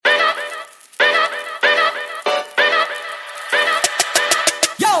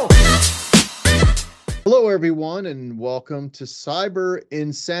everyone, and welcome to Cyber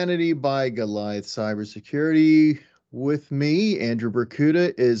Insanity by Goliath Cybersecurity. With me, Andrew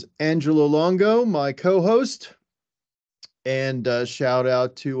Bercuda, is Angelo Longo, my co-host. And shout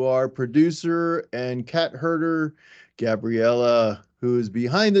out to our producer and cat herder, Gabriella, who is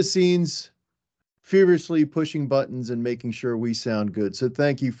behind the scenes, feverishly pushing buttons and making sure we sound good. So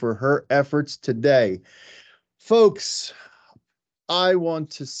thank you for her efforts today. Folks, I want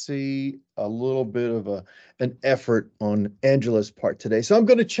to see a little bit of an effort on Angela's part today. So I'm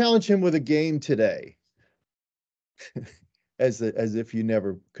going to challenge him with a game today. as if you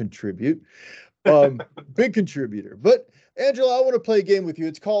never contribute. Big contributor. But Angela, I want to play a game with you.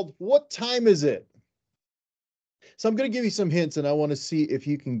 It's called What Time Is It? So I'm going to give you some hints and I want to see if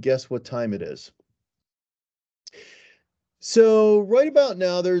you can guess what time it is. So right about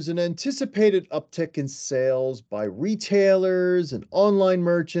now, there's an anticipated uptick in sales by retailers and online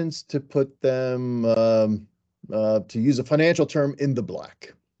merchants to put them, to use a financial term, in the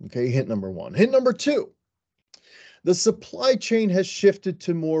black. Okay, hint number one. Hint number two, the supply chain has shifted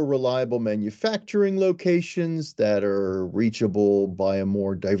to more reliable manufacturing locations that are reachable by a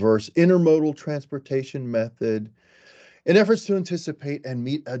more diverse intermodal transportation method in efforts to anticipate and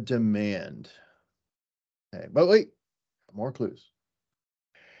meet a demand. Okay, but wait. More clues.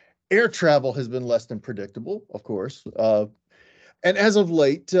 Air travel has been less than predictable, of course. And as of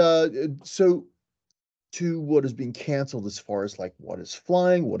late, so to what is being canceled as far as like what is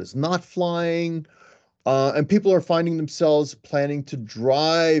flying, what is not flying. And people are finding themselves planning to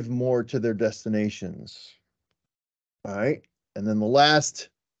drive more to their destinations. All right. And then the last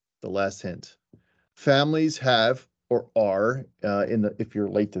hint. Families have or are, if you're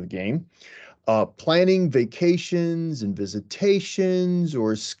late to the game, planning vacations and visitations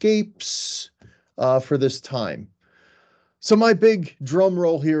or escapes for this time. So my big drum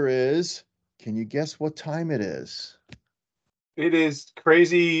roll here is, can you guess what time it is? It is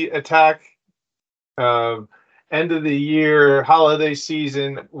crazy attack, end of the year, holiday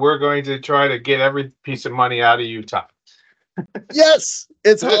season. We're going to try to get every piece of money out of Utah. Yes,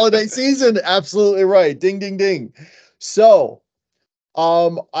 it's holiday season. Absolutely right. Ding, ding, ding. So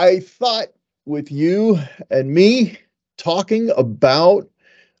I thought with you and me talking about,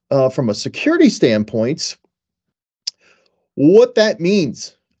 from a security standpoint, what that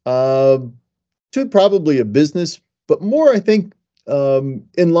means to probably a business, but more, I think,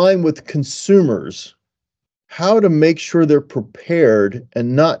 in line with consumers, how to make sure they're prepared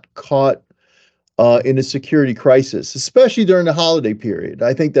and not caught in a security crisis, especially during the holiday period.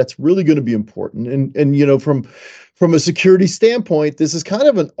 I think that's really going to be important. And you know, from a security standpoint, this is kind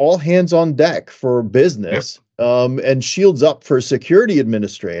of an all hands on deck for business, and shields up for a security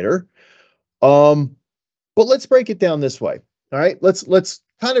administrator. But let's break it down this way. All right, let's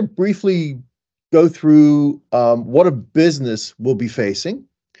kind of briefly go through what a business will be facing,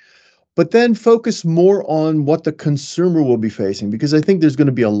 but then focus more on what the consumer will be facing, because I think there's going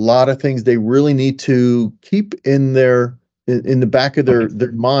to be a lot of things they really need to keep in the back of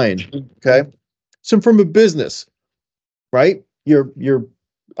their mind. Okay, so from a business, right? You're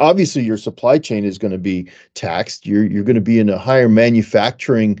obviously your supply chain is going to be taxed. You're going to be in a higher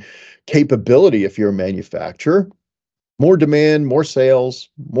manufacturing capability if you're a manufacturer. More demand, more sales,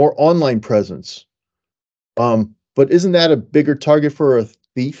 more online presence. But isn't that a bigger target for a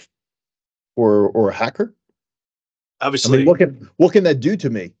thief or a hacker? Obviously. I mean, what can that do to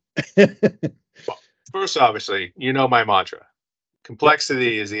me? Well, first, obviously, you know my mantra.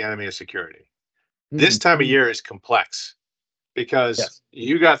 Complexity is the enemy of security. This time of year is complex because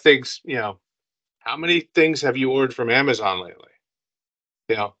you got things, how many things have you ordered from Amazon lately?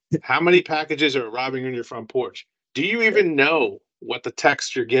 How many packages are arriving on your front porch? Do you even know what the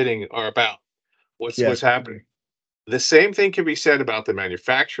texts you're getting are about? What's happening? The same thing can be said about the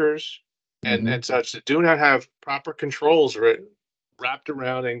manufacturers and such that do not have proper controls wrapped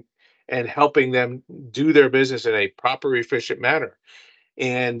around and helping them do their business in a proper, efficient manner.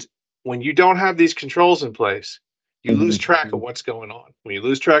 And when you don't have these controls in place, you lose track of what's going on. When you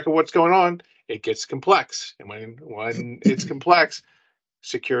lose track of what's going on, it gets complex. And when it's complex,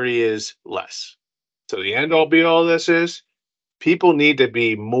 security is less. So the end all be all of this is people need to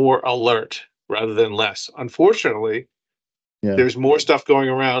be more alert rather than less. Unfortunately, there's more stuff going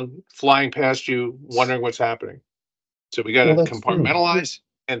around, flying past you, wondering what's happening. So we got to compartmentalize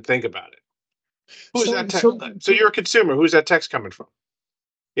and think about it. Who's that text? So you're a consumer. Who's that text coming from?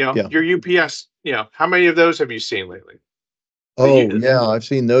 Your UPS. How many of those have you seen lately? Oh, yeah, I've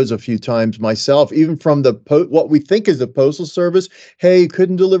seen those a few times myself, even from what we think is the postal service. Hey,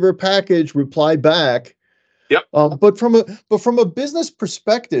 couldn't deliver a package, reply back. Yep. But from a business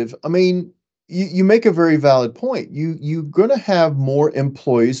perspective, I mean, you make a very valid point. You're going to have more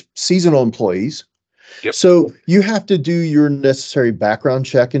employees, seasonal employees. Yep. So you have to do your necessary background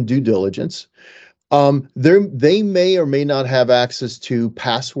check and due diligence. They may or may not have access to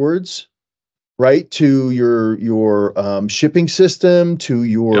passwords, right? To your shipping system, to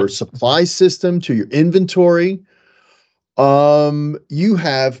your Yep. supply system, to your inventory. You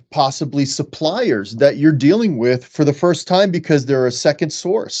have possibly suppliers that you're dealing with for the first time because they're a second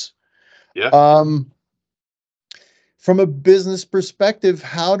source. Yeah. From a business perspective,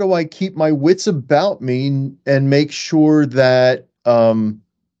 how do I keep my wits about me and make sure that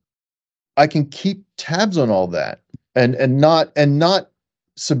I can keep tabs on all that and not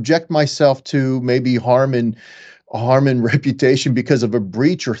subject myself to maybe harm and reputation because of a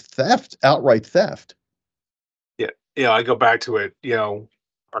breach or theft, outright theft? Yeah, I go back to it.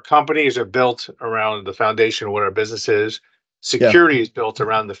 Our companies are built around the foundation of what our business is. Yeah. Security is built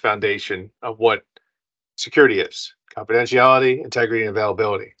around the foundation of what security is: confidentiality, integrity, and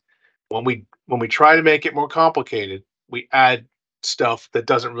availability. When we try to make it more complicated, we add stuff that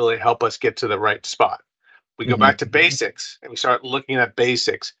doesn't really help us get to the right spot. We go back to basics and we start looking at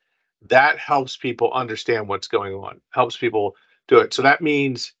basics. That helps people understand what's going on, helps people do it. So that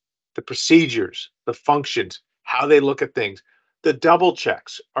means the procedures, the functions, how they look at things, the double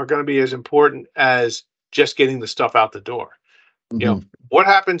checks are going to be as important as just getting the stuff out the door. You know, Mhm. what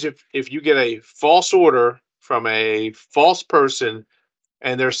happens if you get a false order from a false person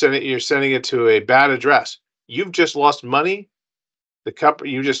and you're sending it to a bad address? You've just lost money. The company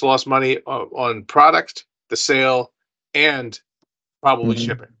You just lost money on product, the sale, and probably Mhm.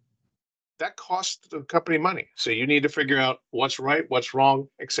 shipping. That costs the company money. So you need to figure out what's right, what's wrong,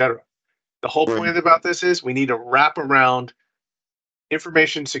 etc. The whole Right. point about this is we need to wrap around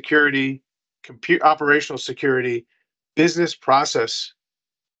information security, compute operational security, business process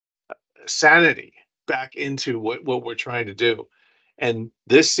sanity back into what we're trying to do. And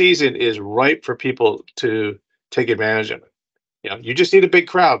this season is ripe for people to take advantage of it. You just need a big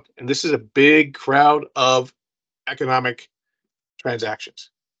crowd, and this is a big crowd of economic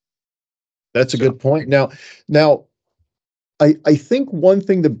transactions. That's a So good point. Now, I think one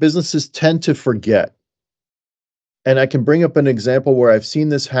thing that businesses tend to forget, and I can bring up an example where I've seen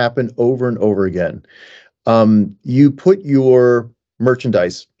this happen over and over again. You put your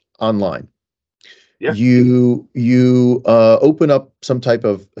merchandise online. yeah, You open up some type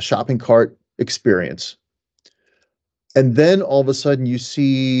of shopping cart experience, and then all of a sudden you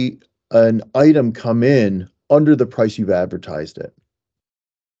see an item come in under the price you've advertised it.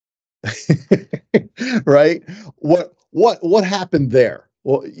 Right? What happened there?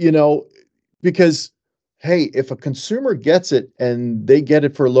 Well, because hey, if a consumer gets it and they get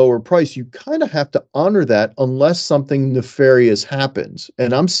it for a lower price, you kind of have to honor that unless something nefarious happens.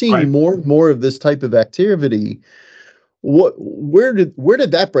 And I'm right. seeing more and more of this type of activity. Where did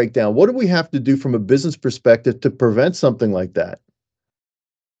that break down? What do we have to do from a business perspective to prevent something like that?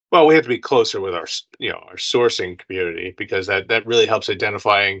 Well, we have to be closer with our sourcing community, because that really helps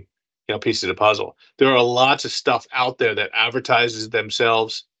identifying pieces of the puzzle. There are lots of stuff out there that advertises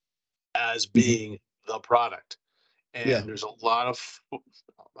themselves as Mhm. being the product, Yeah, and there's a lot of,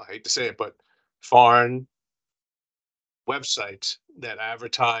 I hate to say it, but foreign websites that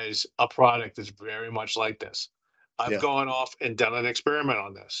advertise a product that's very much like this. I've yeah, gone off and done an experiment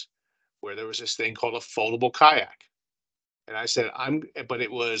on this, where there was this thing called a foldable kayak. And I said, but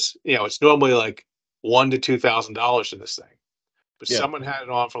it was, it's normally like $1,000 to $2,000 in this thing, but yeah. someone had it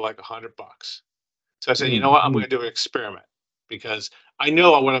on for like $100. So I said, you know what? I'm Mhm. going to do an experiment, because I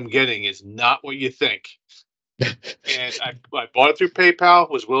know what I'm getting is not what you think. And I bought it through PayPal,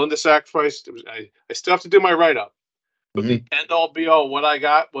 was willing to sacrifice. I still have to do my write up, but the Mhm. end all be all, what I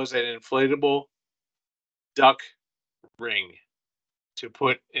got was an inflatable duck ring to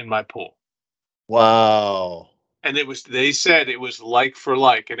put in my pool. Wow. And they said it was like for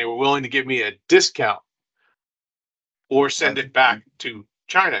like, and they were willing to give me a discount or Uh, send it back to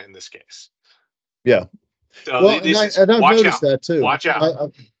China in this case. yeah. So Well, and this I is, and I've watch noticed out, that too. watch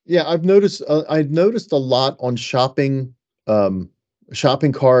out. Yeah, I've noticed a lot on shopping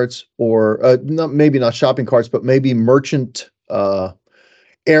carts, or not, maybe not shopping carts, but maybe merchant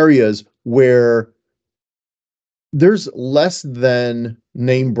areas where there's less than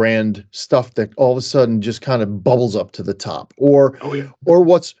name brand stuff that all of a sudden just kind of bubbles up to the top. Or Oh yeah, or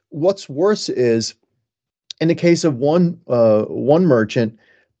what's worse is, in the case of one merchant,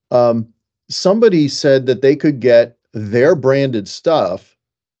 um, somebody said that they could get their branded stuff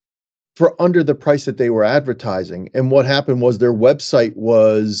for under the price that they were advertising. And what happened was their website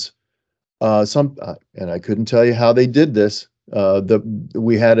was and I couldn't tell you how they did this. The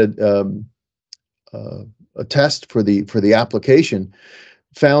we had a test for the application,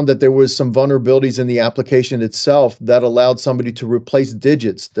 found that there was some vulnerabilities in the application itself that allowed somebody to replace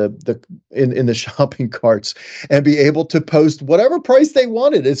digits in the shopping carts and be able to post whatever price they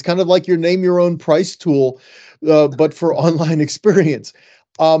wanted. It's kind of like your name your own price tool, but for online experience.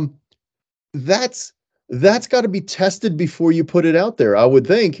 That's got to be tested before you put it out there, I would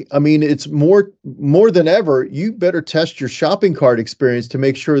think. I mean, it's more than ever, you better test your shopping cart experience to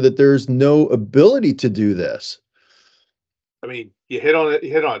make sure that there's no ability to do this. I mean, you hit on it.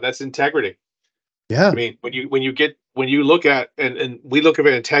 You hit on it. That's integrity. Yeah. I mean, when you look at, and we look at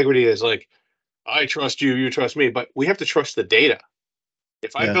integrity as like, I trust you, you trust me, but we have to trust the data.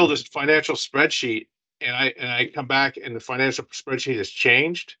 If I build a financial spreadsheet and I come back and the financial spreadsheet has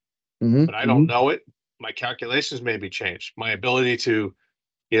changed, but I don't know it, my calculations may be changed. My ability to,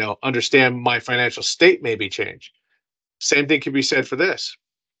 understand my financial state may be changed. Same thing can be said for this.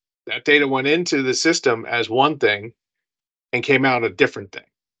 That data went into the system as one thing and came out a different thing.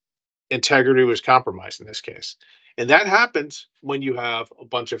 Integrity was compromised in this case. And that happens when you have a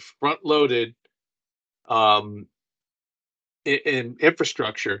bunch of front-loaded in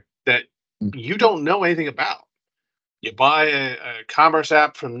infrastructure that you don't know anything about. You buy a commerce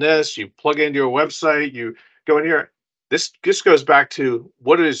app from this, you plug it into your website, you go in here. This goes back to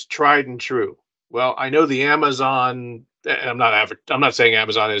what is tried and true. Well, I know the Amazon, and I'm not saying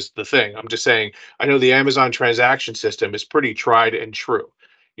Amazon is the thing. I'm just saying I know the Amazon transaction system is pretty tried and true.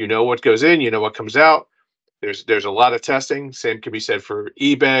 You know what goes in, you know what comes out. There's a lot of testing. Same can be said for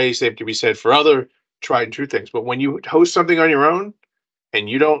eBay, same can be said for other tried and true things. But when you host something on your own and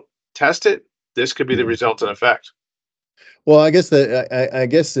you don't test it, this could be the resultant effect. Well, I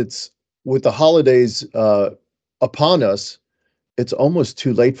guess it's with the holidays upon us, it's almost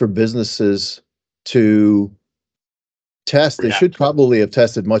too late for businesses to test. They should probably have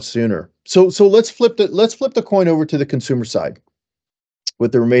tested much sooner. So let's flip the coin over to the consumer side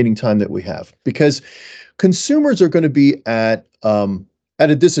with the remaining time that we have, because consumers are going to be at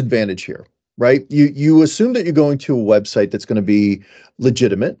a disadvantage here, right? You assume that you're going to a website that's going to be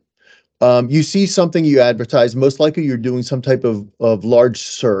legitimate. You see something you advertise, most likely you're doing some type of large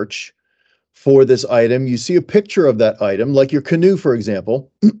search for this item. You see a picture of that item, like your canoe, for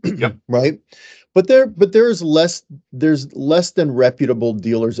example, right? But there's less than reputable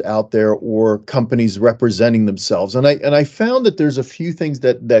dealers out there or companies representing themselves. And I found that there's a few things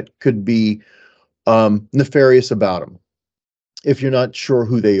that could be nefarious about them if you're not sure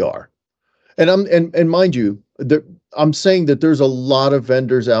who they are. And mind you, I'm saying that there's a lot of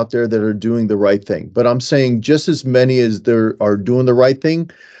vendors out there that are doing the right thing, but I'm saying just as many as there are doing the right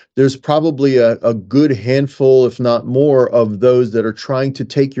thing, there's probably a good handful, if not more, of those that are trying to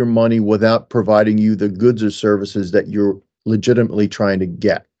take your money without providing you the goods or services that you're legitimately trying to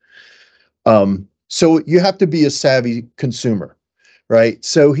get. So you have to be a savvy consumer, right?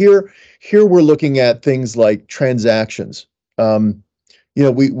 So here we're looking at things like transactions.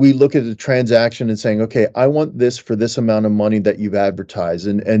 We look at the transaction and saying, okay, I want this for this amount of money that you've advertised,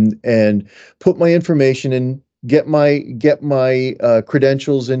 and put my information in, get my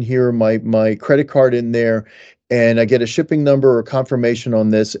credentials in here, my credit card in there, and I get a shipping number or confirmation on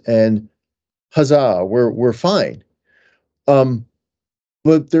this, and huzzah, we're fine.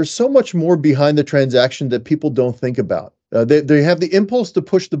 But there's so much more behind the transaction that people don't think about. They have the impulse to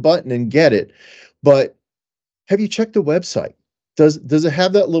push the button and get it, but have you checked the website? Does it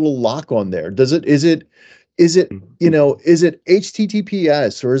have that little lock on there? Is it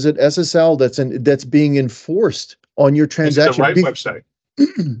HTTPS or is it SSL that's being enforced on your transaction? Is it the right website?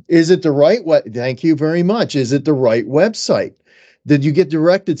 Is it the right Thank you very much. Is it the right website? Did you get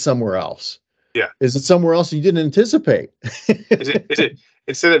directed somewhere else? Yeah. Is it somewhere else you didn't anticipate? Is it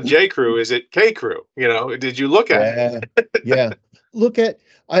instead of J Crew, is it K Crew? Did you look at it? Yeah. Look at,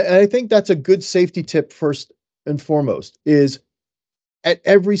 I think that's a good safety tip first and foremost, is at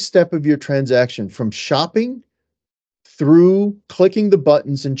every step of your transaction, from shopping through clicking the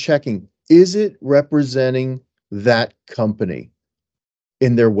buttons and checking, is it representing that company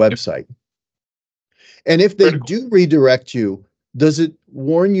in their website? And if they do redirect you, does it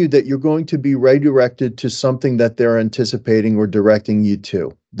warn you that you're going to be redirected to something that they're anticipating or directing you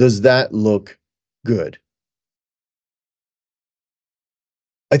to? Does that look good?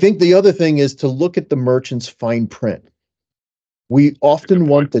 I think the other thing is to look at the merchant's fine print. We often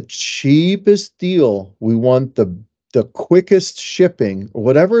want the cheapest deal. We want the quickest shipping, or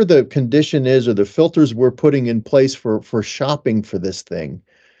whatever the condition is, or the filters we're putting in place for shopping for this thing.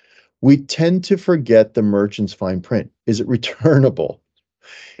 We tend to forget the merchant's fine print. Is it returnable?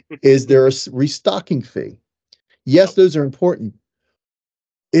 Is there a restocking fee? Yes, those are important.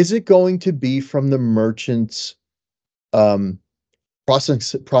 is it going to be from the merchant's um,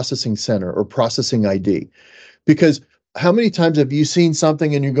 processing center or processing ID? Because how many times have you seen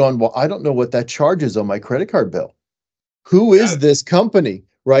something and you're going, well, I don't know what that charge is on my credit card bill. Who is this company?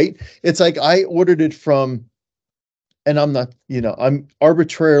 Right? It's like I ordered it from, and I'm not, I'm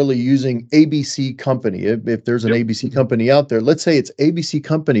arbitrarily using ABC company. If there's an Yep. ABC company out there, let's say it's ABC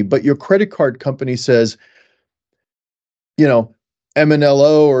company, but your credit card company says,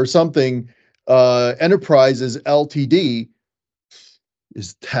 M&LO or something, Enterprises Ltd.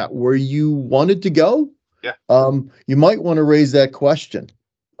 Is that where you wanted to go? Yeah. You might want to raise that question,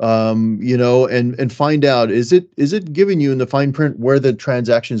 and find out, is it giving you in the fine print where the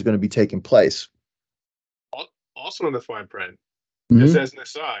transaction is going to be taking place? Also in the fine print, just Mhm. as an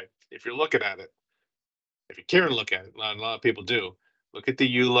aside, if you're looking at it, if you care to look at it, a lot of people do, look at the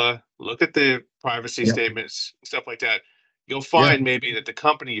EULA, look at the privacy Yeah. statements, stuff like that. You'll Yeah. find maybe that the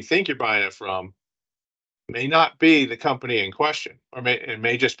company you think you're buying it from may not be the company in question, or it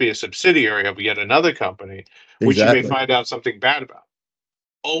may just be a subsidiary of yet another company, which you may Exactly. find out something bad about.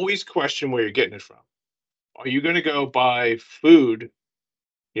 Always question where you're getting it from. Are you going to go buy food,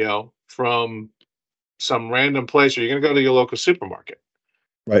 from some random place, or you're going to go to your local supermarket?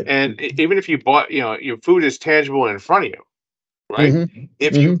 Right. And even if you bought, your food is tangible and in front of you, right? Hmm.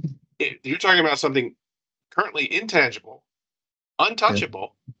 If Hmm. if you're talking about something currently intangible, Yeah.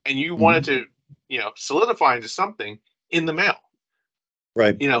 untouchable, and you wanted Hmm. to, solidify into something in the mail.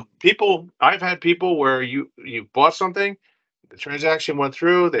 Right. I've had people where you bought something, the transaction went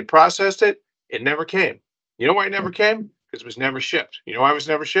through, they processed it, it never came. You know why it never came? Because it was never shipped. You know why it was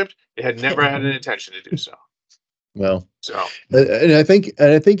never shipped? It had never had an intention to do so. Well, So, and I think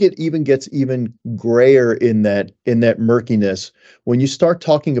it even gets even grayer in that murkiness when you start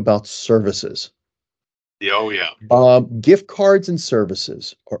talking about services. yeah, oh yeah, Gift cards and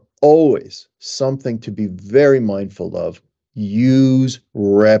services are always something to be very mindful of. Use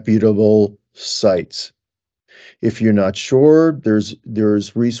reputable sites. If you're not sure,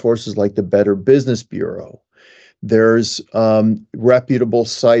 there's resources like the Better Business Bureau. There's reputable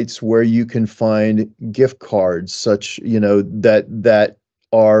sites where you can find gift cards, such that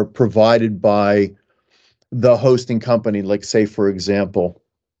are provided by the hosting company. Like, say, for example,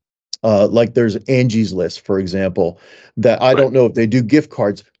 like there's Angie's List, for example, that I right. don't know if they do gift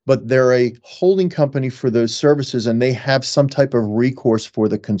cards, but they're a holding company for those services, and they have some type of recourse for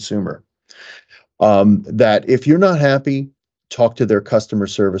the consumer. That if you're not happy, talk to their customer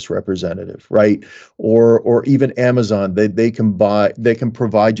service representative, right? Or even Amazon, they can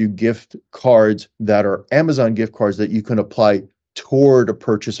provide you gift cards that are Amazon gift cards that you can apply toward a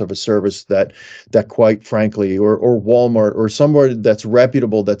purchase of a service that quite frankly, or Walmart or somewhere that's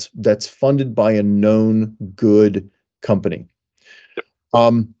reputable, that's funded by a known good company.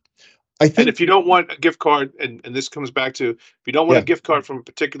 Um, I And think, if you don't want a gift card, and this comes back to, if you don't want a yeah, gift card from a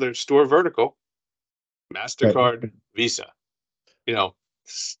particular store vertical, right. MasterCard, Visa, you know,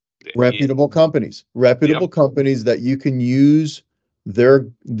 s- y- Reputable yep, companies that you can use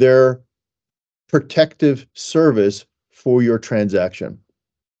their protective service for your transaction.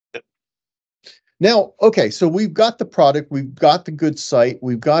 yep, Now, okay, so we've got the product, we've got the good site,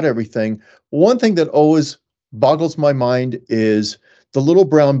 we've got everything. One thing that always boggles my mind is the little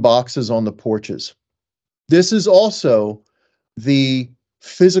brown boxes on the porches. This is also the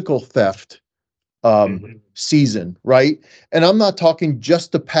physical theft season, right? And I'm not talking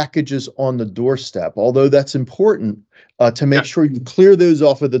just the packages on the doorstep, although that's important to make yeah, sure you clear those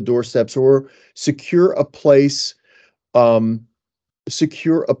off of the doorsteps or secure a place, um,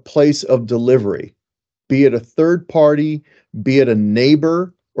 secure a place of delivery, be it a third party, be it a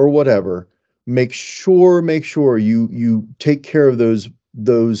neighbor or whatever. Make sure you take care of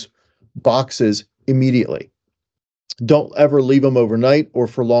those boxes immediately. Don't ever leave them overnight or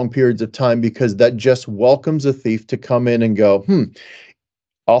for long periods of time, because that just welcomes a thief to come in and go,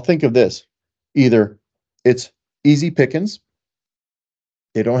 I'll think of this. Either it's easy pickings,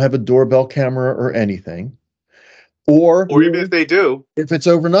 they don't have a doorbell camera or anything, or or even if they do, if it's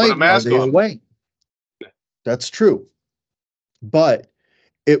put a overnight, are mask they on. away? That's true. But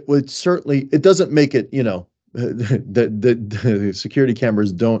it doesn't make it, the security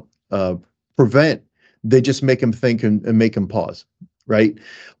cameras don't prevent, they just make them think and make them pause, right? Mhm.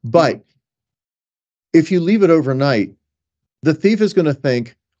 But if you leave it overnight, the thief is going to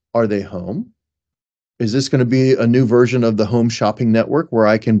think, are they home? Is this going to be a new version of the home shopping network where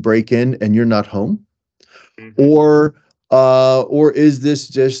I can break in and you're not home? Mhm. Or is this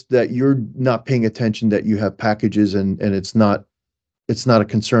just that you're not paying attention, that you have packages and it's not a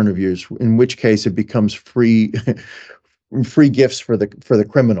concern of yours, in which case it becomes free free gifts for the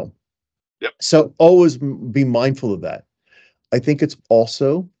criminal. Yep. So always be mindful of that. I think it's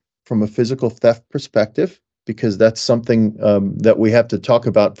also from a physical theft perspective, because that's something that we have to talk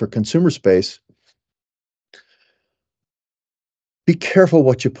about for consumer space. Be careful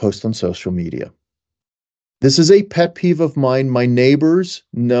what you post on social media. This is a pet peeve of mine. My neighbors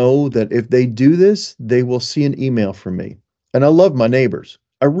know that if they do this, they will see an email from me. And I love my neighbors.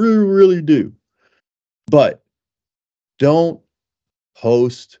 I really, really do. But don't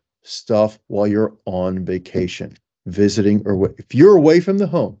post stuff while you're on vacation, visiting, or if you're away from the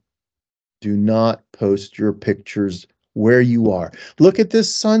home, do not post your pictures where you are. Look at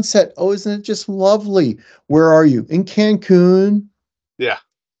this sunset. Oh, isn't it just lovely? Where are you? In Cancun? Yeah.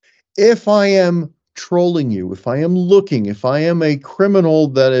 If I am trolling you, if I am looking, if I am a criminal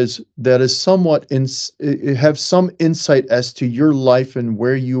that is somewhat have some insight as to your life and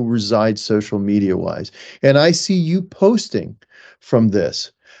where you reside social media wise, and I see you posting from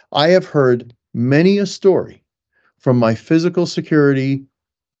this, I have heard many a story from my physical security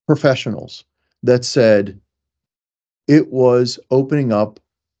professionals that said it was opening up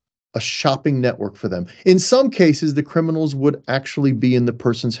a shopping network for them. In some cases, the criminals would actually be in the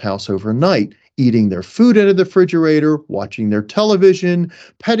person's house overnight, eating their food out of the refrigerator, watching their television,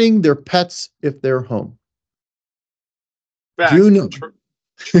 petting their pets if they're home. Back, Do know.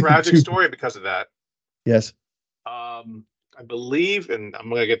 tragic story because of that. Yes. I believe, and I'm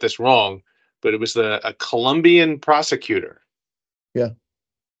going to get this wrong, but it was a Colombian prosecutor. Yeah.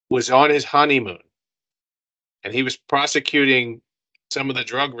 Was on his honeymoon, and he was prosecuting some of the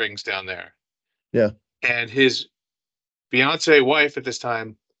drug rings down there. Yeah. And his fiance wife at this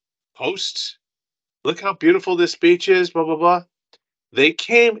time posts, "Look how beautiful this beach is, blah, blah, blah." They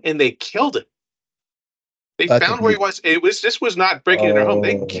came and they killed him. They That's found where he was. This was not breaking in their home.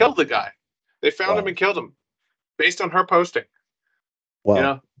 They killed the guy. They found him and killed him based on her posting. Wow. You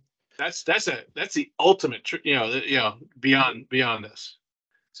know, that's the ultimate, beyond this.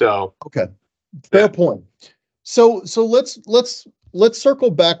 So okay, fair point. So let's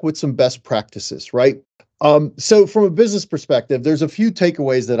circle back with some best practices, right? So from a business perspective, there's a few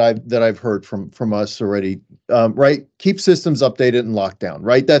takeaways that I've heard from us already, right? Keep systems updated and locked down,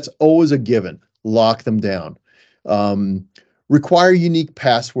 right? That's always a given. Lock them down. Require unique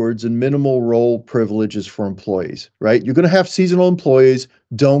passwords and minimal role privileges for employees, right? You're going to have seasonal employees.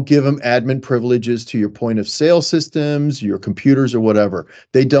 Don't give them admin privileges to your point of sale systems, your computers, or whatever.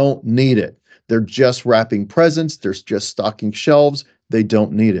 They don't need it. They're just wrapping presents. They're just stocking shelves. They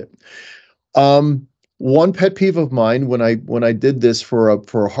don't need it. One pet peeve of mine when I did this for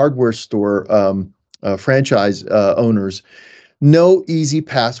a hardware store franchise owners, no easy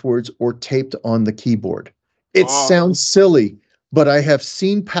passwords or taped on the keyboard. It sounds silly, but I have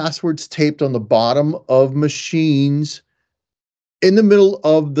seen passwords taped on the bottom of machines in the middle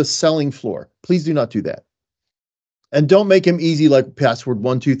of the selling floor. Please do not do that. And don't make them easy like password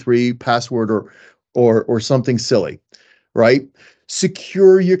 123 password or something silly, right?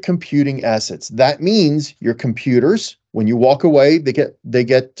 Secure your computing assets. That means your computers, when you walk away, they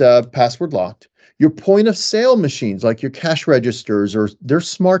get password locked. Your point of sale machines, like your cash registers, they're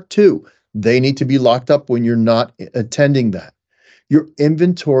smart too. They need to be locked up when you're not attending that. Your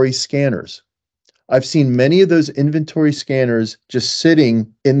inventory scanners. I've seen many of those inventory scanners just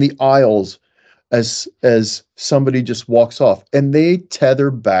sitting in the aisles as somebody just walks off, and they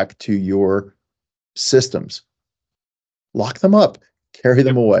tether back to your systems. Lock them up, carry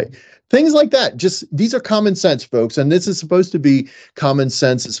them away. Things like that. Just these are common sense, folks, and this is supposed to be common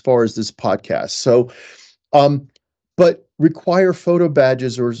sense as far as this podcast. So, but require photo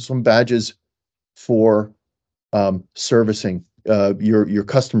badges or some badges for servicing your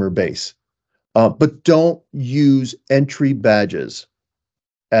customer base. But don't use entry badges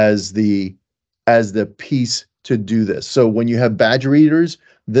as the piece to do this. So when you have badge readers,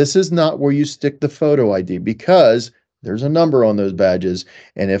 this is not where you stick the photo ID, because there's a number on those badges.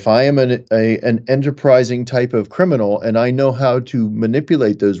 And if I am an enterprising type of criminal and I know how to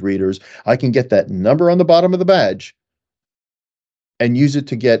manipulate those readers, I can get that number on the bottom of the badge and use it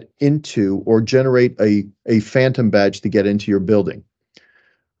to get into or generate a phantom badge to get into your building.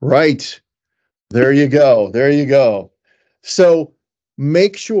 Right. There you go. There you go. So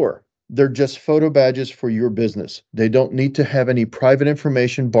make sure they're just photo badges for your business. They don't need to have any private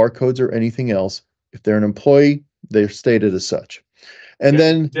information, barcodes, or anything else. If they're an employee, they're stated as such. And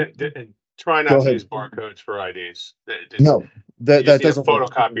then try not to use barcodes for IDs. No, that doesn't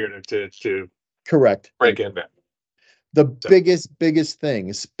photocopier to correct. break in that. The biggest thing,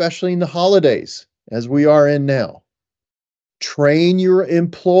 especially in the holidays, as we are in now, train your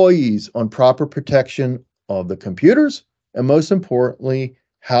employees on proper protection of the computers and most importantly,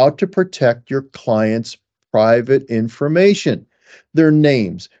 how to protect your client's private information. Their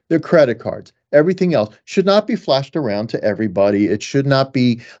names, their credit cards, everything else should not be flashed around to everybody. It should not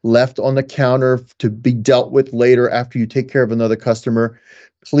be left on the counter to be dealt with later after you take care of another customer.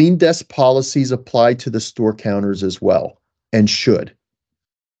 Clean desk policies apply to the store counters as well, and should.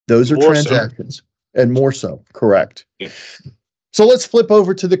 Those are More so. transactions, and more so, correct. Yeah. So let's flip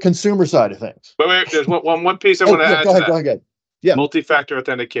over to the consumer side of things. But wait, there's one piece I want to add to that. Go ahead. Yeah. Multi-factor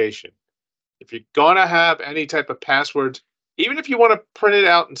authentication. If you're going to have any type of passwords, even if you want to print it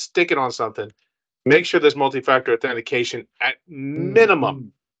out and stick it on something, make sure there's multi-factor authentication at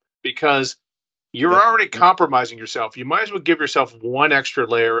minimum, because you're already compromising yourself. You might as well give yourself one extra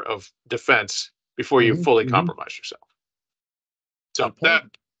layer of defense before you fully compromise yourself. So that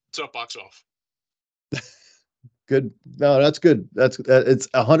soapbox off. Good. No, that's good. It's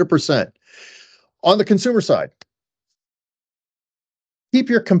 100%. On the consumer side, keep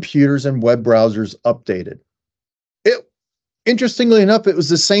your computers and web browsers updated. Interestingly enough, it was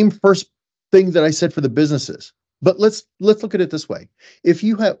the same first thing that I said for the businesses. But let's look at it this way. If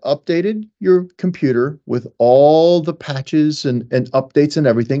you have updated your computer with all the patches and updates and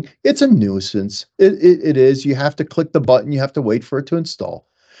everything, it's a nuisance. It is. You have to click the button. You have to wait for it to install.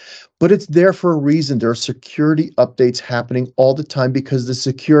 But it's there for a reason. There are security updates happening all the time because the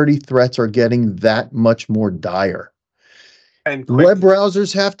security threats are getting that much more dire. And web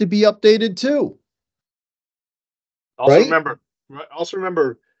browsers have to be updated too. Also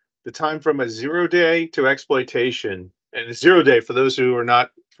remember the time from a 0 day to exploitation, and a 0 day, for those who are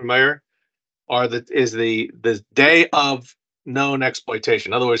not familiar, is the day of known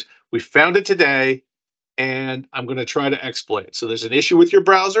exploitation. In other words, we found it today, and I'm going to try to exploit it. So there's an issue with your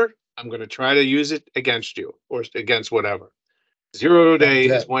browser. I'm going to try to use it against you or against whatever. 0 day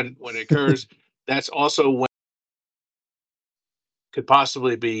is when it occurs. That's also when it could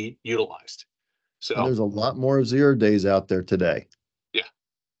possibly be utilized. So and there's a lot more 0 days out there today. Yeah.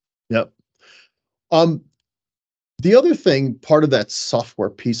 Yep. The other thing, part of that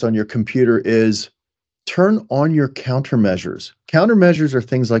software piece on your computer, is turn on your countermeasures. Countermeasures are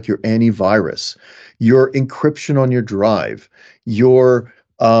things like your antivirus, your encryption on your drive, your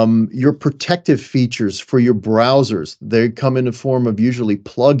protective features for your browsers. They come in the form of usually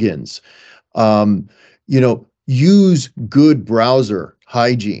plugins. Use good browser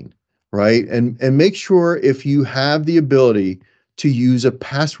hygiene, right? And make sure, if you have the ability to use a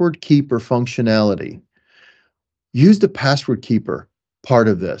password keeper functionality, use the password keeper part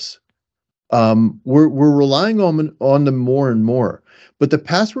of this. We're relying on them more and more, but the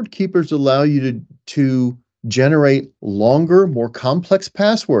password keepers allow you to generate longer, more complex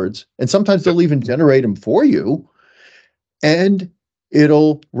passwords, and sometimes they'll even generate them for you, and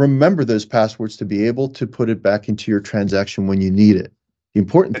it'll remember those passwords to be able to put it back into your transaction when you need it. The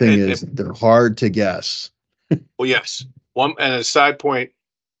important thing is they're hard to guess. Well, yes. And a side point,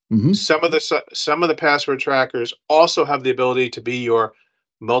 some of the password trackers also have the ability to be your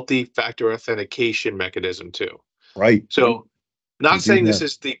multi-factor authentication mechanism too. Right. So, not saying this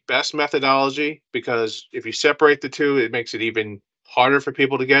is the best methodology, because if you separate the two, it makes it even harder for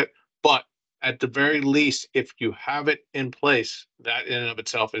people to get. But at the very least, if you have it in place, that in and of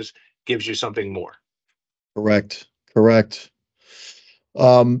itself gives you something more. Correct. I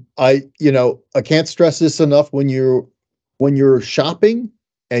can't stress this enough. When you're shopping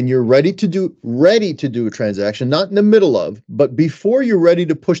and you're ready to do a transaction, not in the middle of, but before you're ready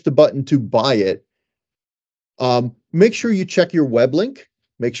to push the button to buy it, make sure you check your web link.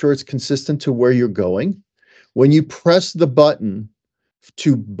 Make sure it's consistent to where you're going. When you press the button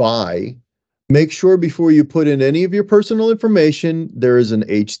to buy, make sure before you put in any of your personal information, there is an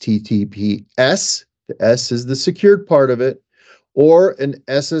HTTPS. The S is the secured part of it, or an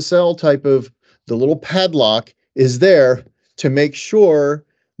SSL type of, the little padlock is there to make sure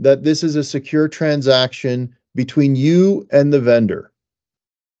that this is a secure transaction between you and the vendor.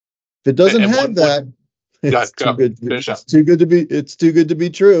 If it doesn't have that, it's too good. It's too good to be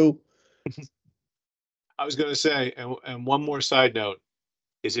true. I was going to say, and one more side note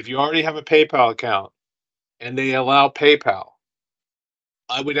is, if you already have a PayPal account and they allow PayPal,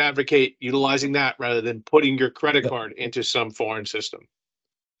 I would advocate utilizing that rather than putting your credit card into some foreign system.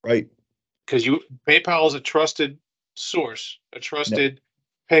 Right. Because PayPal is a trusted source, a trusted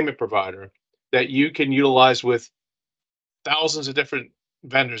payment provider that you can utilize with thousands of different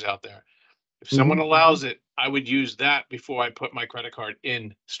vendors out there. If someone allows it, I would use that before I put my credit card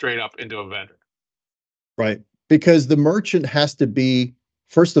in straight up into a vendor. Right. Because the merchant has to be,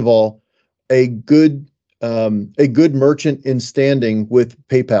 first of all, a good merchant in standing with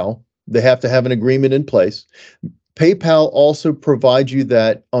PayPal. They have to have an agreement in place. PayPal also provides you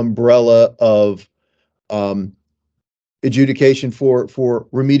that umbrella of um, adjudication for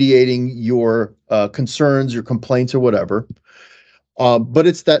remediating your concerns, your complaints, or whatever. But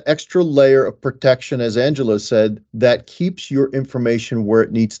it's that extra layer of protection, as Angela said, that keeps your information where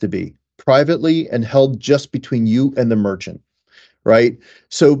it needs to be, privately and held just between you and the merchant, right?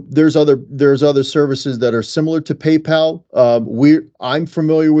 So there's other services that are similar to PayPal. I'm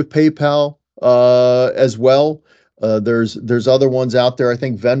familiar with PayPal as well. There's other ones out there. I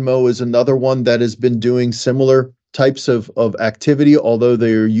think Venmo is another one that has been doing similar types of activity, although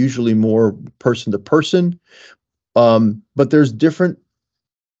they are usually more person to person. But there's different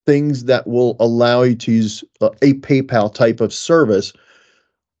things that will allow you to use a PayPal type of service.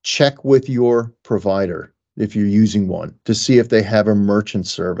 Check with your provider if you're using one to see if they have a merchant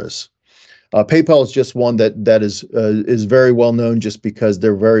service. PayPal is just one that is very well known just because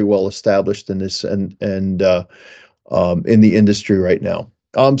they're very well established in this and in the industry right now.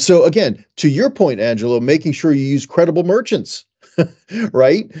 So again, to your point, Angelo, making sure you use credible merchants,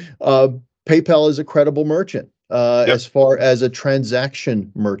 right? PayPal is a credible merchant as far as a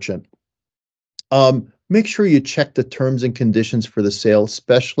transaction merchant. Make sure you check the terms and conditions for the sale,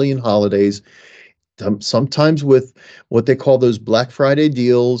 especially in holidays. Sometimes with what they call those Black Friday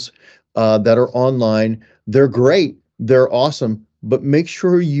deals that are online, they're great, they're awesome, but make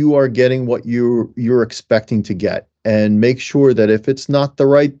sure you are getting what you're expecting to get, and make sure that if it's not the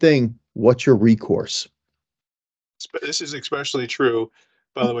right thing, what's your recourse? This is especially true,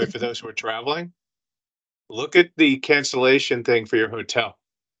 by the way, for those who are traveling. Look at the cancellation thing for your hotel.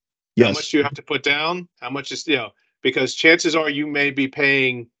 How much Yes, do you have to put down? How much is, because chances are you may be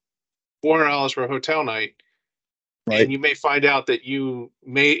paying $400 for a hotel night, right, and you may find out that your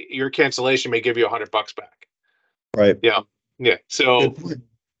cancellation may give you $100 back. right. Yeah. Yeah. Good So, point.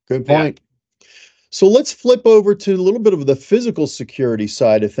 Good yeah. point. So let's flip over to a little bit of the physical security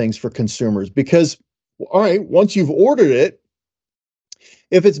side of things for consumers, because, all right, once you've ordered it,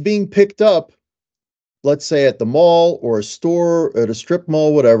 if it's being picked up, let's say at the mall or a store, at a strip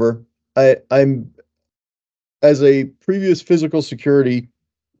mall, whatever, I'm as a previous physical security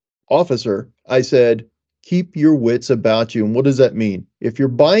officer, I said, keep your wits about you. And what does that mean? If you're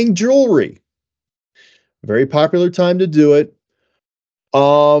buying jewelry, very popular time to do it.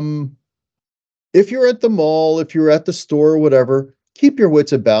 Um, if you're at the mall, if you're at the store, whatever, keep your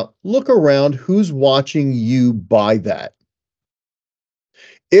wits about. Look around who's watching you buy that.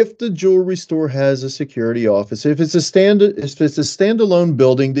 If the jewelry store has a security office, if it's a standalone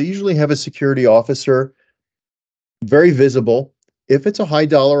building, they usually have a security officer, very visible. If it's a high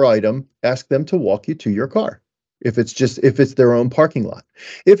dollar item, ask them to walk you to your car. If it's their own parking lot.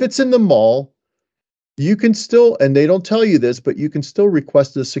 If it's in the mall, you can still, and they don't tell you this, but you can still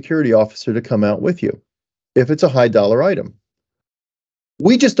request a security officer to come out with you if it's a high dollar item.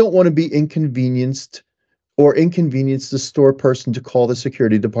 We just don't want to be inconvenienced or inconvenience the store person to call the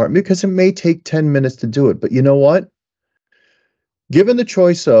security department, because it may take 10 minutes to do it. But you know what? Given the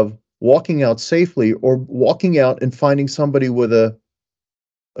choice of walking out safely or walking out and finding somebody with a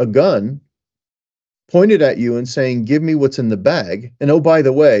gun pointed at you and saying, give me what's in the bag. And oh, by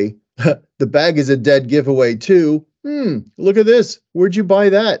the way, the bag is a dead giveaway too. Look at this. Where'd you buy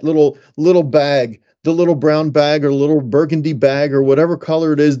that little bag? The little brown bag or little burgundy bag or whatever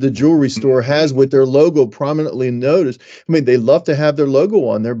color it is the jewelry store has with their logo prominently noticed. I mean, they love to have their logo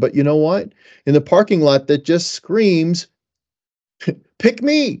on there, but you know what? In the parking lot, that just screams, pick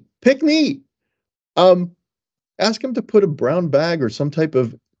me, pick me. Ask them to put a brown bag or some type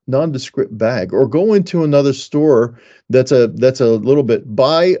of nondescript bag, or go into another store that's a little bit,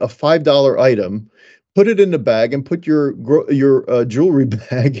 buy a $5 item, put it in the bag, and put your jewelry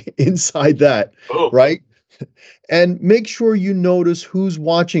bag inside that, Oh, right? And make sure you notice who's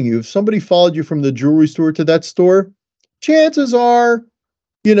watching you. If somebody followed you from the jewelry store to that store, chances are,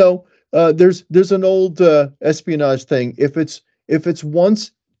 there's an old espionage thing. If it's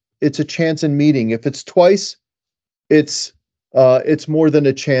once, it's a chance in meeting. If it's twice, it's more than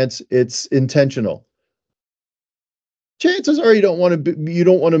a chance. It's intentional. Chances are you don't want to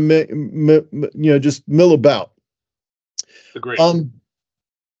just mill about. agreed.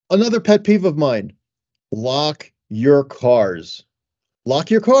 Another pet peeve of mine: lock your cars.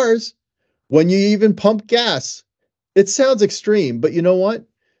 Lock your cars when you even pump gas. It sounds extreme, but you know what?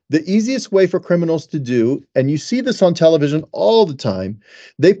 The easiest way for criminals to do, and you see this on television all the time,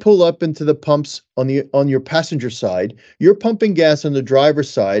 they pull up into the pumps on your passenger side. You're pumping gas on the driver's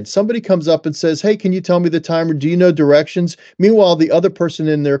side. Somebody comes up and says, "Hey, can you tell me the timer? Do you know directions?" Meanwhile, the other person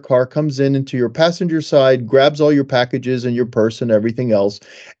in their car comes into your passenger side, grabs all your packages and your purse and everything else,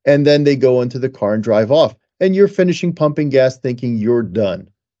 and then they go into the car and drive off. and you're finishing pumping gas thinking you're done.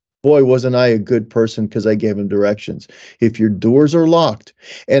 Boy, wasn't I a good person because I gave him directions. If your doors are locked,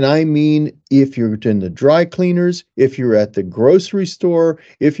 and I mean if you're in the dry cleaners, if you're at the grocery store,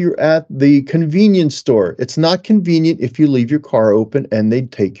 if you're at the convenience store, it's not convenient if you leave your car open and they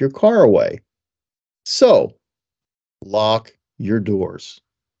take your car away. So, lock your doors.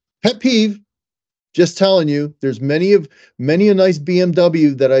 Pet peeve, just telling you, there's many a nice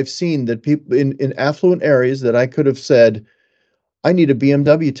BMW that I've seen that people in affluent areas that I could have said, I need a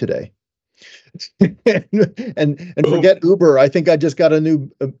BMW today. and forget Uber. I think I just got a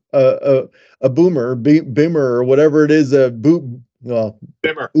new a boomer, Bimmer or whatever it is. Bimmer.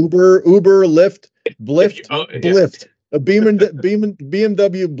 Uber, Lyft, Blift, Yeah. Blift, a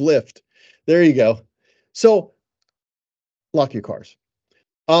BMW Blift. There you go. So lock your cars.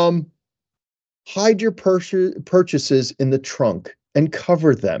 Hide your purchases in the trunk and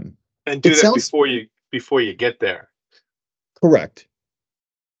cover them. And do that before you get there. Correct.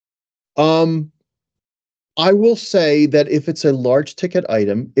 I will say that if it's a large ticket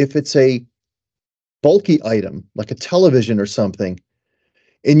item, if it's a bulky item like a television or something,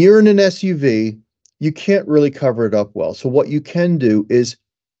 and you're in an SUV, you can't really cover it up well. So what you can do is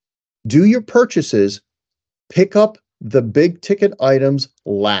do your purchases, pick up the big ticket items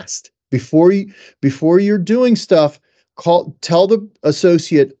last. Before you're doing stuff, tell the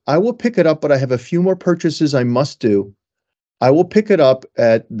associate, I will pick it up, but I have a few more purchases I must do. I will pick it up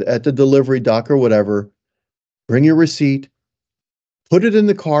at the delivery dock or whatever. Bring your receipt, put it in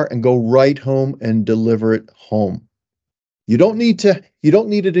the car, and go right home and deliver it home. You don't need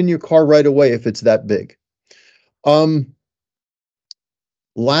it in your car right away if it's that big.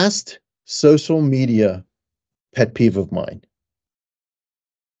 Last social media pet peeve of mine.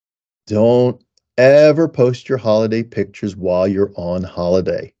 Don't ever post your holiday pictures while you're on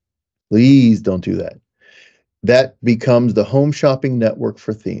holiday. Please don't do that. That becomes the home shopping network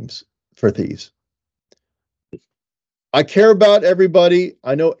for thieves. I care about everybody.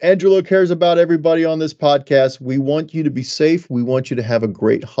 I know Angelo cares about everybody on this podcast. We want you to be safe. We want you to have a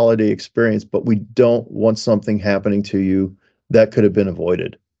great holiday experience, but we don't want something happening to you that could have been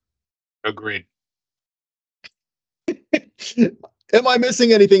avoided. Agreed. Am I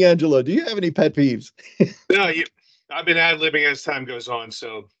missing anything, Angelo? Do you have any pet peeves? No, I've been ad-libbing as time goes on.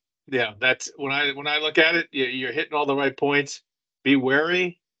 So yeah, that's when I look at it, you're hitting all the right points. Be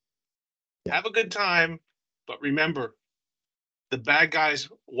wary, have a good time, but remember, the bad guys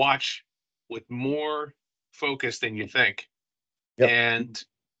watch with more focus than you think. Yep. And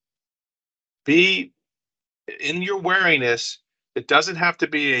be in your wariness. It doesn't have to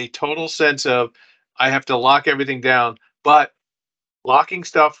be a total sense of I have to lock everything down, but locking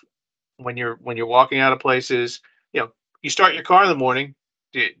stuff when you're walking out of places, you start your car in the morning.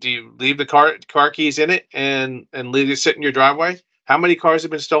 Do you leave the car keys in it and leave it sit in your driveway? How many cars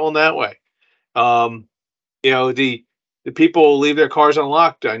have been stolen that way? The people leave their cars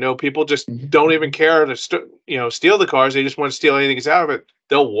unlocked. I know people just don't even care to steal the cars. They just want to steal anything that's out of it.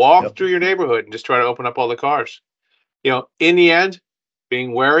 They'll walk through your neighborhood and just try to open up all the cars. In the end,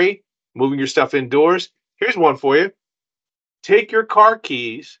 being wary, moving your stuff indoors. Here's one for you. Take your car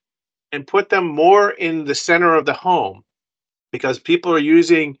keys and put them more in the center of the home, because people are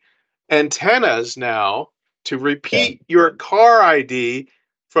using antennas now to repeat your car ID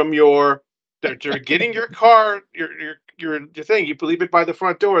from they're getting your car, your thing. You leave it by the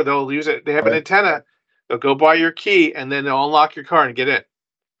front door. They'll use it. They have an antenna. They'll go buy your key and then they'll unlock your car and get in.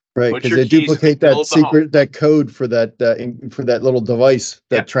 Right, because they duplicate that code for that little device,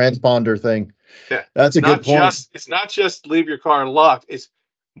 that transponder thing. Yeah, that's a good point. It's not just leave your car unlocked. It's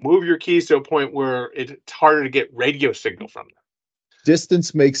move your keys to a point where it's harder to get radio signal from them.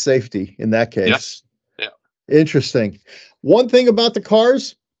 Distance makes safety in that case. Yes. Yeah. Interesting. One thing about the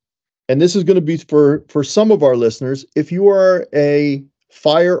cars, and this is going to be for some of our listeners, if you are a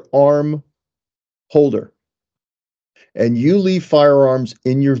firearm holder and you leave firearms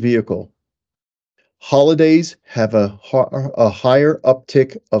in your vehicle, holidays have a higher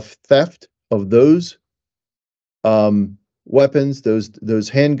uptick of theft of those weapons, those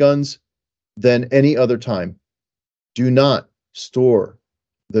handguns, than any other time. Do not store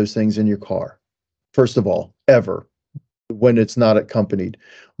those things in your car, first of all, ever, when it's not accompanied.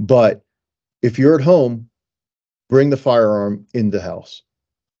 But if you're at home, bring the firearm in the house.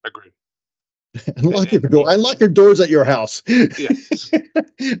 Agreed. And lock your doors at your house. Yes.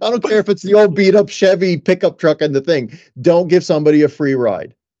 I don't care if it's the old beat up Chevy pickup truck and the thing. Don't give somebody a free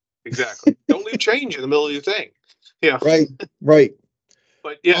ride. Exactly. Don't leave change in the middle of your thing. Yeah. Right.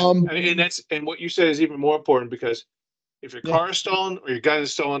 But yeah, and what you said is even more important, because If your Yeah. car is stolen or your gun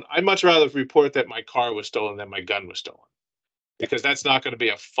is stolen, I'd much rather report that my car was stolen than my gun was stolen, because that's not going to be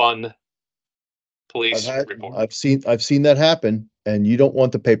a fun police report. I've seen that happen, and you don't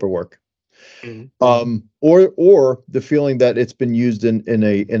want the paperwork. Mhm. Or the feeling that it's been used in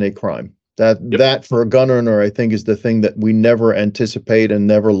a crime. That for a gun owner, I think, is the thing that we never anticipate and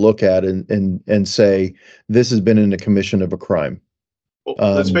never look at and say this has been in the commission of a crime. Well,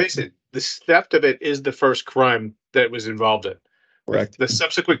 let's face it, the theft of it is the first crime that was involved in. Correct. The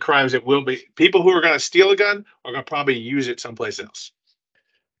subsequent crimes, it will be people who are going to steal a gun are going to probably use it someplace else.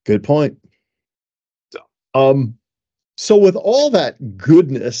 Good point. So, so with all that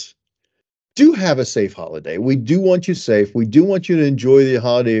goodness, do have a safe holiday. We do want you safe. We do want you to enjoy the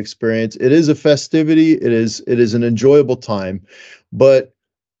holiday experience. It is a festivity. It is an enjoyable time. But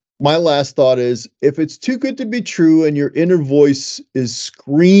my last thought is, if it's too good to be true and your inner voice is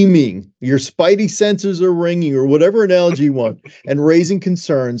screaming, your spidey senses are ringing, or whatever analogy you want, and raising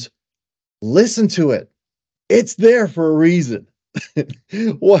concerns, listen to it. It's there for a reason.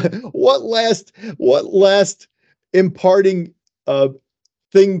 what last imparting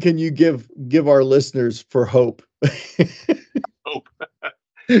thing can you give our listeners for hope? hope.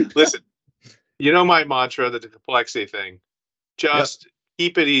 Listen, you know my mantra, the complexity thing. Just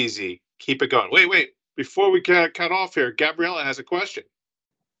keep it easy. Keep it going. Wait. Before we cut off here, Gabriella has a question.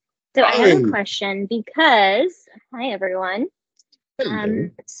 So I have a question because, hi everyone. Hello.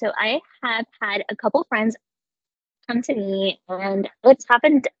 So I have had a couple friends come to me, and it's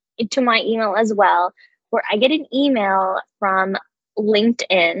happened to my email as well, where I get an email from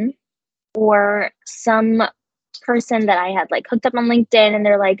LinkedIn or some person that I had like hooked up on LinkedIn, and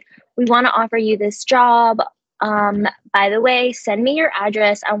they're like, we want to offer you this job. By the way, send me your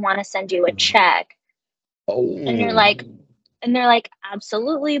address. I want to send you a check. Oh. And they're like,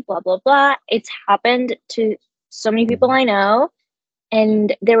 absolutely, blah, blah, blah. It's happened to so many people I know.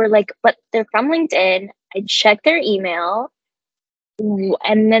 And they were like, but they're from LinkedIn. I checked their email,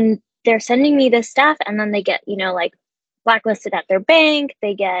 and then they're sending me this stuff. And then they get, like blacklisted at their bank.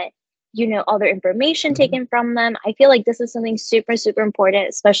 They get, all their information taken from them. I feel like this is something super, super important,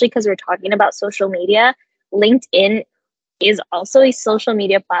 especially because we're talking about social media. LinkedIn is also a social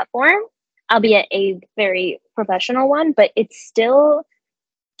media platform, albeit a very professional one, but it's still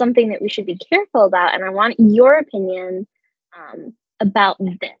something that we should be careful about. And I want your opinion about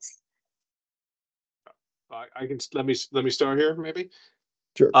this. I can let me start here, maybe.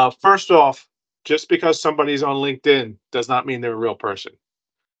 Sure. First off, just because somebody's on LinkedIn does not mean they're a real person.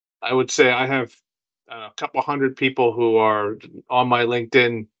 I would say I have a couple hundred people who are on my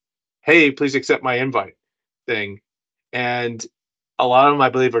LinkedIn, hey, please accept my invite thing. And a lot of them, I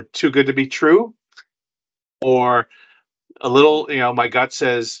believe, are too good to be true, or a little, my gut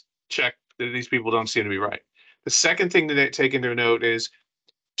says, check, these people don't seem to be right. The second thing to take into note is,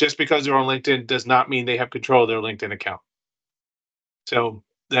 just because they're on LinkedIn does not mean they have control of their LinkedIn account. So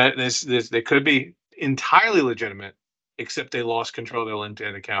that they could be entirely legitimate, except they lost control of their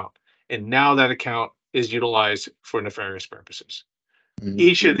LinkedIn account, and now that account is utilized for nefarious purposes.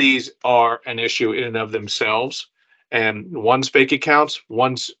 Each of these are an issue in and of themselves, and one's fake accounts,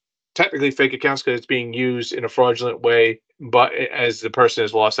 one's technically fake accounts because it's being used in a fraudulent way, but as the person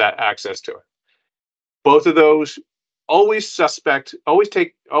has lost that access to it. Both of those, always suspect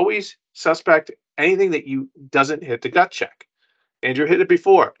anything that you doesn't hit the gut check. Andrew hit it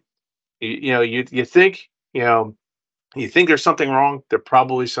before. You think there's something wrong. There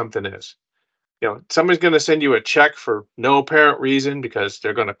probably something is. Somebody's going to send you a check for no apparent reason because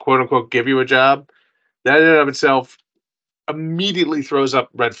they're going to quote unquote give you a job. That in and of itself immediately throws up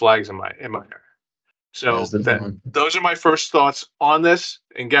red flags in my area. So those are my first thoughts on this.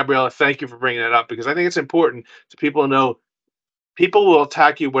 And Gabriella, thank you for bringing that up, because I think it's important to people to know people will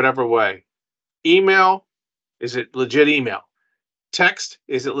attack you whatever way. Email, is it legit email? Text,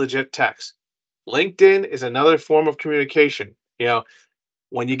 is it legit text? LinkedIn is another form of communication.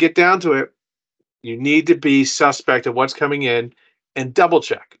 When you get down to it, you need to be suspect of what's coming in and double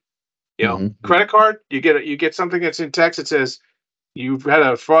check. Credit card, you get something that's in text that says you've had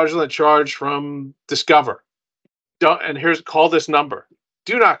a fraudulent charge from Discover. Call this number.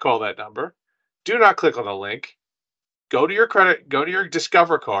 Do not call that number. Do not click on the link. Go to your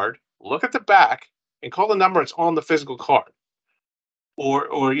Discover card, look at the back, and call the number that's on the physical card.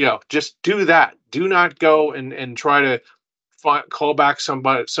 Or just do that. Do not go and try to call back some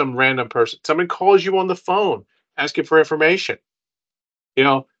random person. Somebody calls you on the phone asking for information.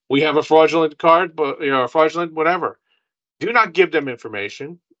 We have a fraudulent card, but a fraudulent whatever. Do not give them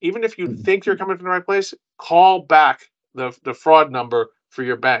information. Even if you think you're coming from the right place, call back the fraud number for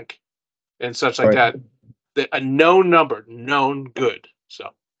your bank and such like that. A known number, known good. So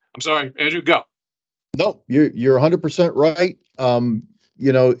I'm sorry, Andrew, go. No, you're 100% right.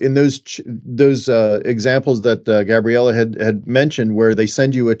 In those examples that Gabriella had mentioned, where they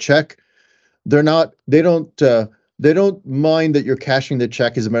send you a check, they don't mind that you're cashing the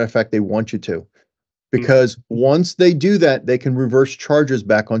check. As a matter of fact, they want you to, because once they do that, they can reverse charges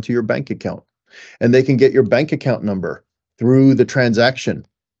back onto your bank account, and they can get your bank account number through the transaction.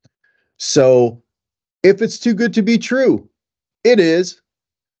 So if it's too good to be true, it is.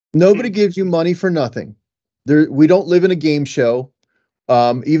 Nobody gives you money for nothing. We don't live in a game show.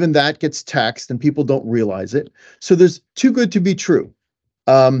 Even that gets taxed and people don't realize it. So there's too good to be true.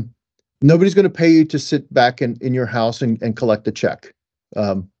 Nobody's going to pay you to sit back in your house and collect a check.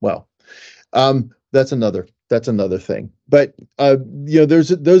 That's another thing. But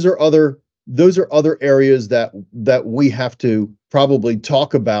those are other areas that we have to probably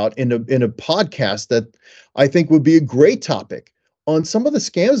talk about in a podcast that I think would be a great topic on some of the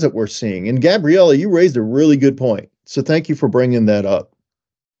scams that we're seeing. And Gabriella, you raised a really good point. So thank you for bringing that up.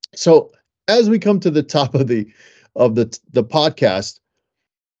 So as we come to the top of the podcast,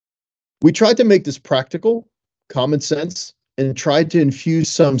 we tried to make this practical, common sense, and tried to infuse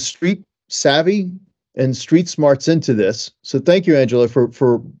some street savvy and street smarts into this. So thank you, Angela,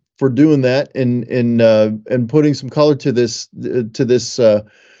 for doing that and putting some color to this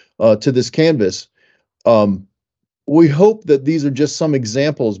canvas. We hope that these are just some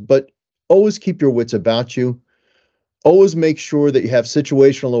examples, but always keep your wits about you. Always make sure that you have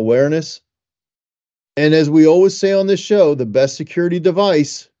situational awareness. And as we always say on this show, the best security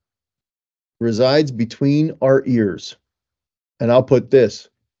device resides between our ears. And I'll put this,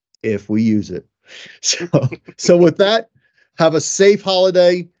 if we use it. So with that, have a safe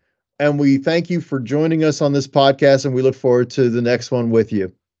holiday. And we thank you for joining us on this podcast. And we look forward to the next one with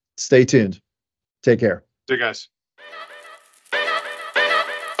you. Stay tuned. Take care. See you guys.